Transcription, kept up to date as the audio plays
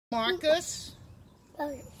Marcus.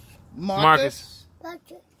 Marcus.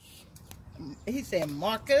 He said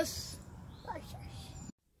Marcus.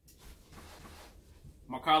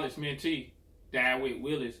 My college mentee, DAWIT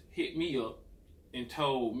WILLIS, hit me up and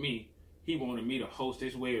told me he wanted me to host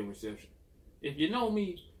his wedding reception. If you know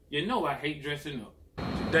me, you know I hate dressing up.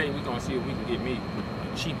 Today we're gonna see if we can get me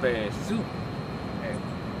a cheap ass suit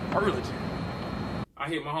at Burlington. I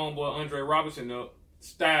hit my homeboy Andre Robinson up,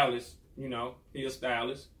 stylist, you know, he a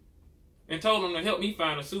stylist, and told him to help me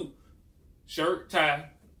find a suit, shirt, tie,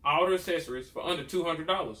 all the accessories for under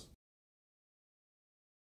 $200.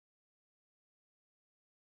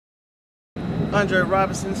 Andre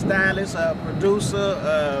Robinson, stylist,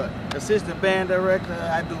 producer, assistant band director.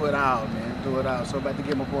 I do it all, man. Do it all. So about to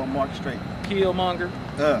get my boy Mark straight. Killmonger.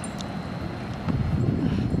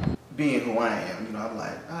 Being who I am, you know, I'm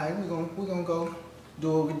like, all right, we're gonna go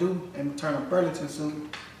do what we do and turn a Burlington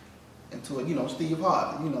suit into a, you know, Steve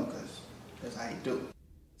Harvey, you know, because that's how you do it.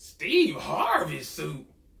 Steve Harvey suit?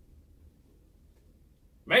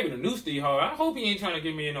 Maybe the new Steve Harvey. I hope he ain't trying to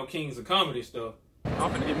get me in no Kings of Comedy stuff.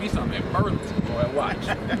 I'm gonna get me something at Burlington, boy. Watch.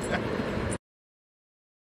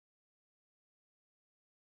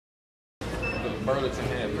 Burlington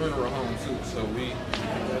had funeral home suits, so we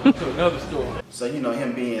went to another store. So, you know,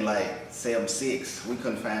 him being like 7'6", we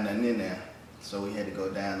couldn't find nothing in there. So we had to go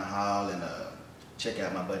down the hall and check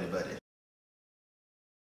out my buddy.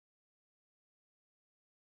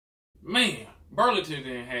 Man, Burlington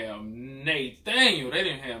didn't have Nathaniel. They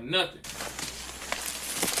didn't have nothing.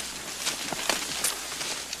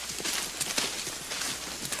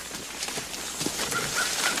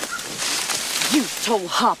 You told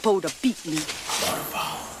Harpo to beat me.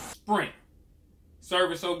 Sprint.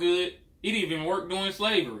 Service so good, it even worked during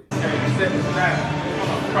slavery.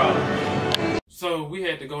 So we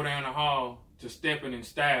had to go down the hall to Steppin' in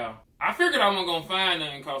Style. I figured I wasn't gonna find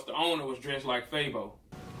nothing because the owner was dressed like Fabo.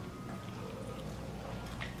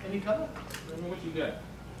 Any color? What you got?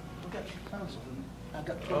 I got console. I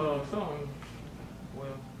got something.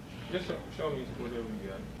 Well, just show me whatever you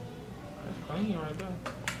got. That's clean right there.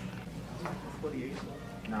 48.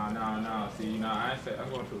 No. See, you know, I'm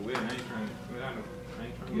going to a wedding. I ain't trying to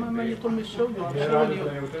get Man, you told me to show you. I'm yeah, showing you.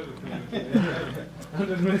 I'm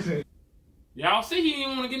just missing. Y'all see he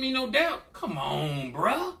didn't want to give me no doubt? Come on,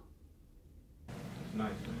 bruh. That's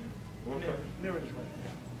nice, man. Mirror is right.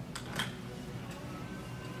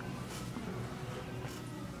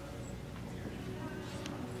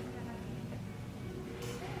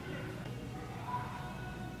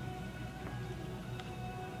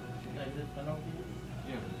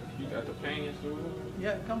 Yeah, you got the pants through it?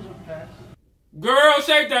 Yeah, it comes with pants. Girl,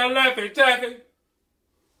 shake that Laffy Taffy.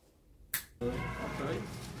 Okay.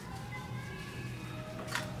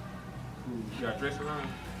 You got dressing on?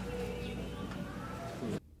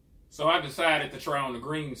 So I decided to try on the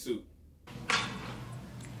green suit. Oh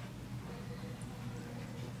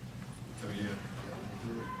yeah.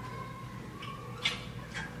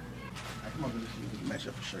 Come on, match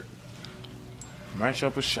up a shirt. Match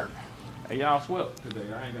up a shirt. Hey, y'all swept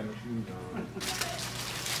today. I ain't got no shoes on.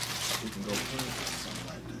 We can go something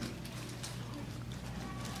like that.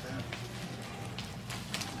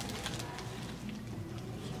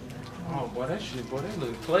 Oh, boy, that shit, boy, that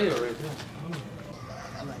look player right there.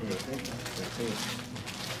 I like that pink. That pink.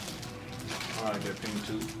 I like that pink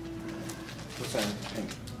too. What size is pink?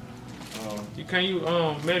 Can you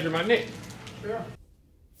measure my neck? Sure.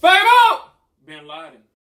 Fabo! Bin Laden.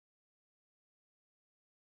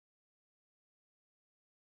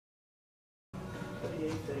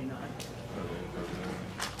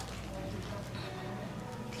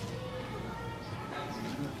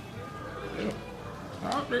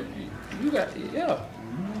 You got, yeah.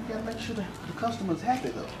 You gotta make sure the customer's happy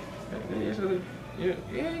though. Yeah, you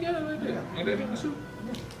got it right there. And that in the suit.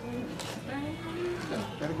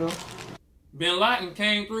 Gotta go. Bin Laden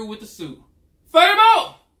came through with the suit.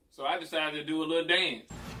 Fabo! So I decided to do a little dance.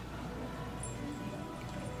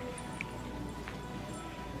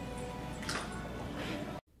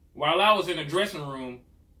 While I was in the dressing room,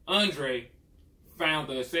 Andre found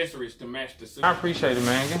the accessories to match the suit. I appreciate it,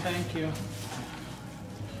 man. Thank you.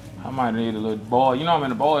 I might need a little boy. You know I'm in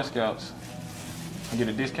the Boy Scouts. I get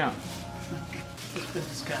a discount. It's been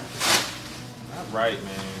discounted. All right,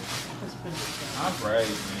 man. It's been discounted. All right,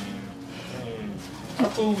 man.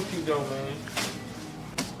 I'm cool with you, though, man.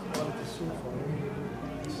 I wanted the suit for me.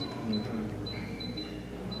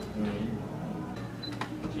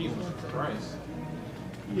 Jesus Christ.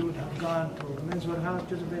 You would have gone to a men's warehouse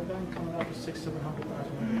just a bit back, coming up with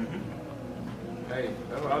 $600-700. Hey,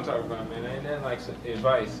 that's what I'm talking about, man. Ain't that like some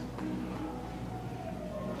advice?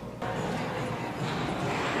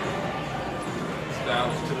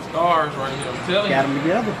 $1,000 to the stars right here. I'm telling you. Got them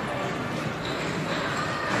together.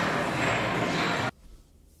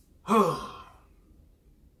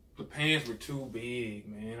 The pants were too big,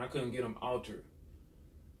 man. I couldn't get them altered.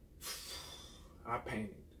 I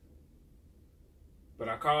panicked. But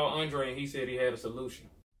I called Andre and he said he had a solution.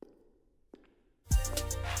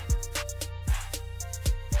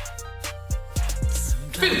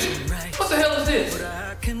 What the hell is this? But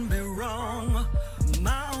I can be wrong.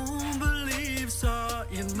 My own beliefs are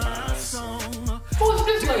in my song. Who is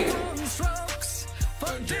this lady? Different strokes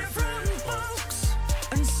for different folks.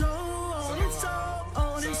 And so on and so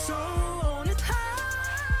on and so on and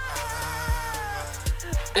high.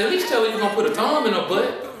 At least tell her you're gonna put a thumb in her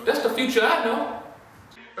butt. That's the future I know.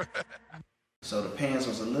 So the pants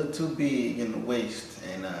was a little too big in the waist,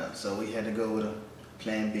 and so we had to go with a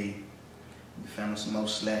plan B. We found some more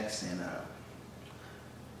slacks and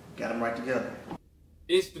got them right together.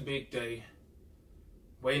 It's the big day.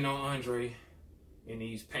 Waiting on Andre in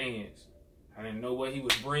these pants. I didn't know what he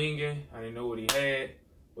was bringing. I didn't know what he had,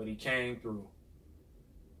 but he came through.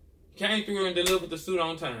 He came through and delivered the suit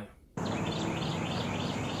on time.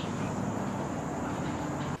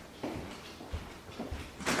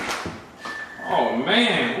 Oh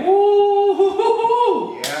man!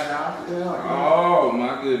 Woo! Yeah, Oh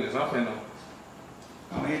my goodness! I'm finna.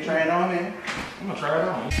 I'm here try it on, man. I'm gonna try it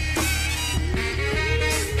on.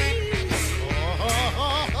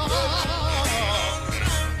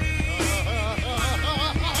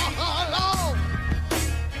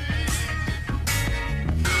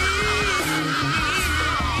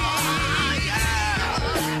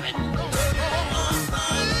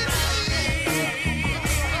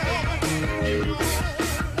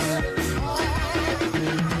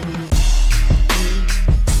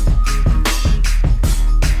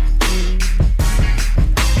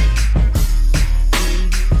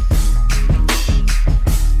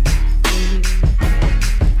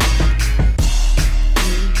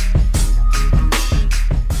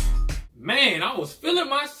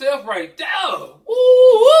 Right there.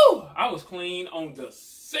 Woo! I was clean on the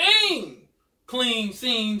scene. Clean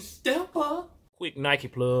scene stepper. Quick Nike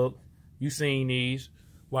plug. You seen these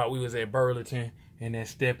while we was at Burlington and that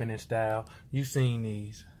stepping in style. You seen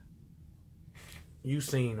these. You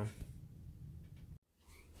seen them.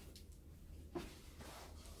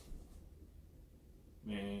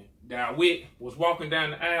 Man, DAWIT was walking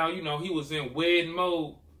down the aisle. You know, he was in wedding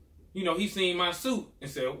mode. You know, he seen my suit and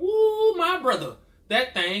said, "Ooh, my brother.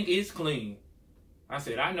 That thing is clean." I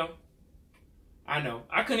said, I know. I know.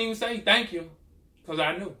 I couldn't even say thank you because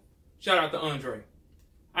I knew. Shout out to Andre.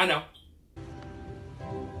 I know.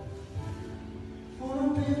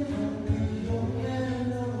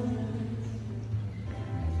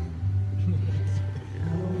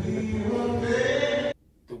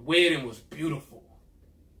 The wedding was beautiful.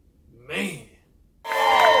 Man.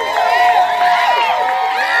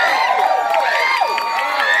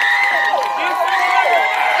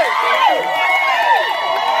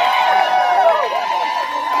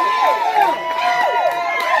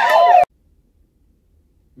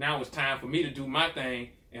 Now it's time for me to do my thing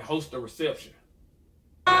and host a reception.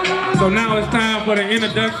 So now it's time for the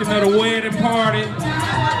introduction of the wedding party.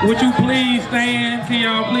 Would you please stand? Can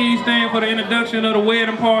y'all please stand for the introduction of the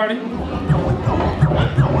wedding party?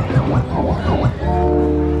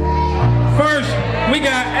 First, we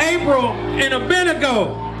got April and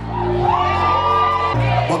Abednego.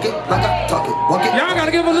 Walk it like I talk it. Walk it. Y'all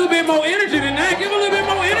gotta give a little bit more energy than that. Give a little bit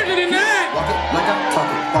more energy than that. Walk it like I talk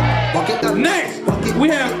it. Walk it. Next, we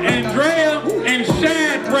have Andrea and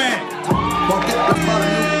Shadrach. Walk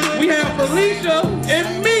it. We have Felicia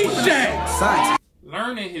and Meshach. Science.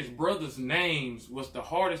 Learning his brother's names was the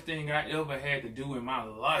hardest thing I ever had to do in my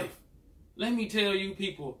life. Let me tell you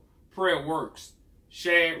people, prayer works.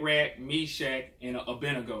 Shadrach, Meshach, and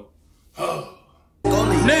Abednego.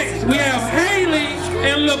 Next, we have Haley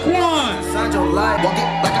and Laquan. Inside your life. Walk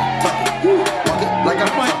it like I talk it. Walk it like I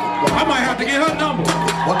talk it. I might have to get her number.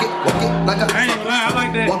 Walk it like I ain't gonna lie, I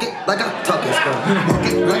like that. Walk it like I talk it. Walk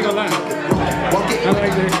it like I talk it. Walk it. I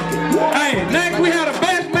like that. Hey, next we have the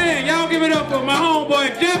best man. Y'all give it up for my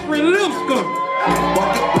homeboy Jeffrey Lipscomb.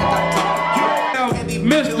 Walk it like I talk it.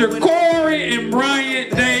 Mr. Corey and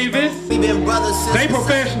Bryant Davis. They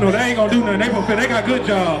professional. They ain't gonna do nothing. They got good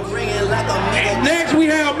jobs. And next we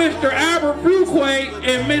have Mr. Albert Fuquay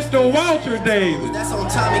and Mr. Walter Davis.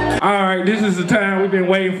 All right, this is the time we've been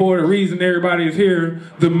waiting for. The reason everybody is here.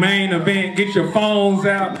 The main event. Get your phones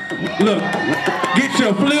out. Look, get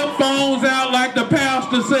your flip phones out like the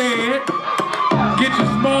pastor said. Get your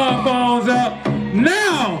smartphones out.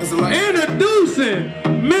 Now, introducing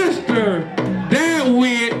Mr.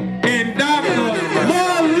 DAWIT and Dr.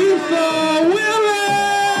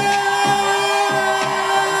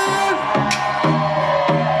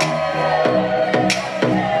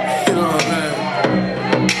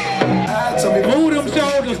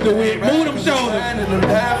 with. Move them shoulders.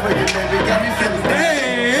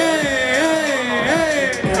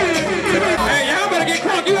 Hey, y'all better get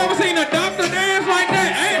crunk. You ever seen a doctor dance like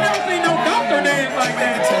that? I ain't never seen no doctor dance like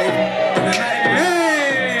that.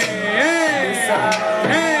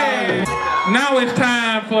 Hey. Now it's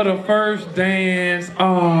time for the first dance.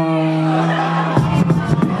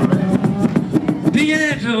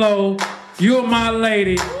 D'Angelo, you're my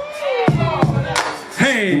lady.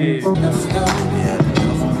 Hey.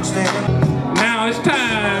 Now it's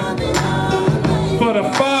time for the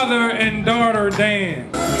father and daughter dance.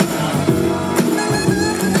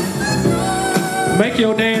 Make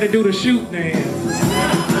your daddy do the shoot dance.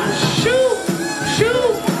 Shoot,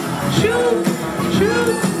 shoot, shoot,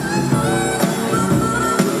 shoot.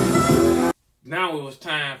 Now it was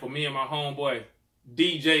time for me and my homeboy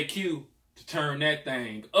DJ Q to turn that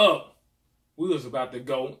thing up. We was about to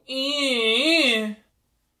go in.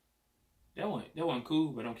 That wasn't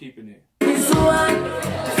cool, but I'm keeping it.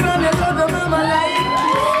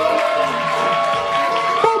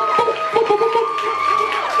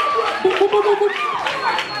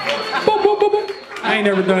 I ain't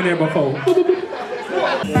never done that before.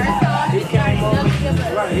 He came over,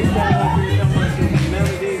 right, he came over here talking about some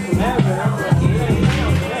melodies from heaven. I'm like,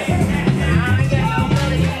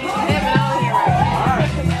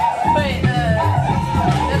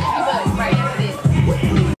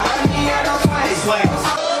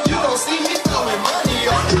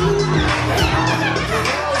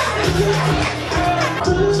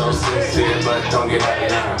 So sincere, but don't get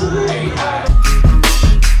out of line.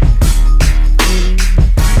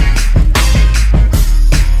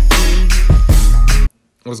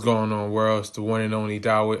 What's going on, world? It's the one and only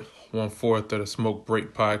DAWIT, 1/4 of the Smoke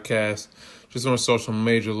Break podcast. Just want to show some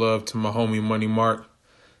major love to my homie Money Mark.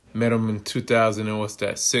 Met him in 2000 and what's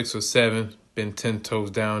that, 6 or 7. Been 10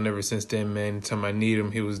 toes down ever since then, man. Anytime I need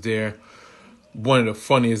him, he was there. One of the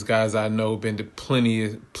funniest guys I know. Been to plenty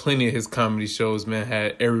of his comedy shows, man.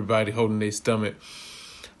 Had everybody holding their stomach.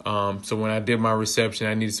 So when I did my reception,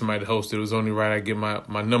 I needed somebody to host it. It was only right I get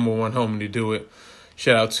my number one homie to do it.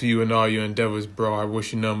 Shout out to you and all your endeavors, bro. I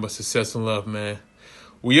wish you nothing but success and love, man.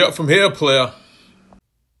 We up from here, player.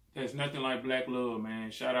 There's nothing like black love,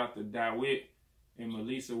 man. Shout out to DAWIT and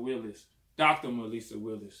Melissa Willis, Dr. Melissa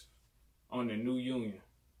Willis, on the new union.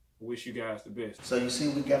 Wish you guys the best. So you see,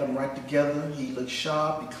 we got him right together. He looks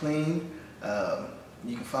sharp, he clean.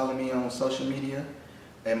 You can follow me on social media.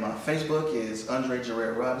 And my Facebook is Andre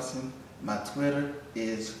Jarrell Robinson. My Twitter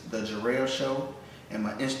is The Jarrell Show. And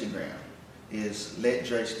my Instagram is Let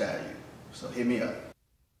Dre Style You. So hit me up.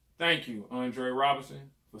 Thank you, Andre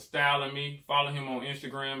Robinson, for styling me. Follow him on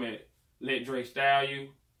Instagram at Let Dre Style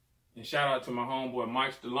You. And shout out to my homeboy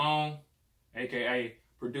Mike Stallone, a.k.a.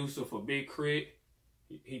 producer for Big Crit.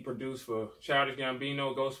 He produced for Childish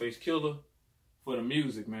Gambino, Ghostface Killer, for the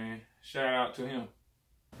music, man. Shout out to him.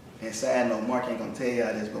 And side note, Mark ain't gonna tell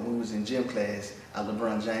y'all this, but when we was in gym class,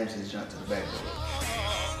 LeBron James has jumped to the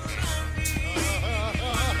backboard.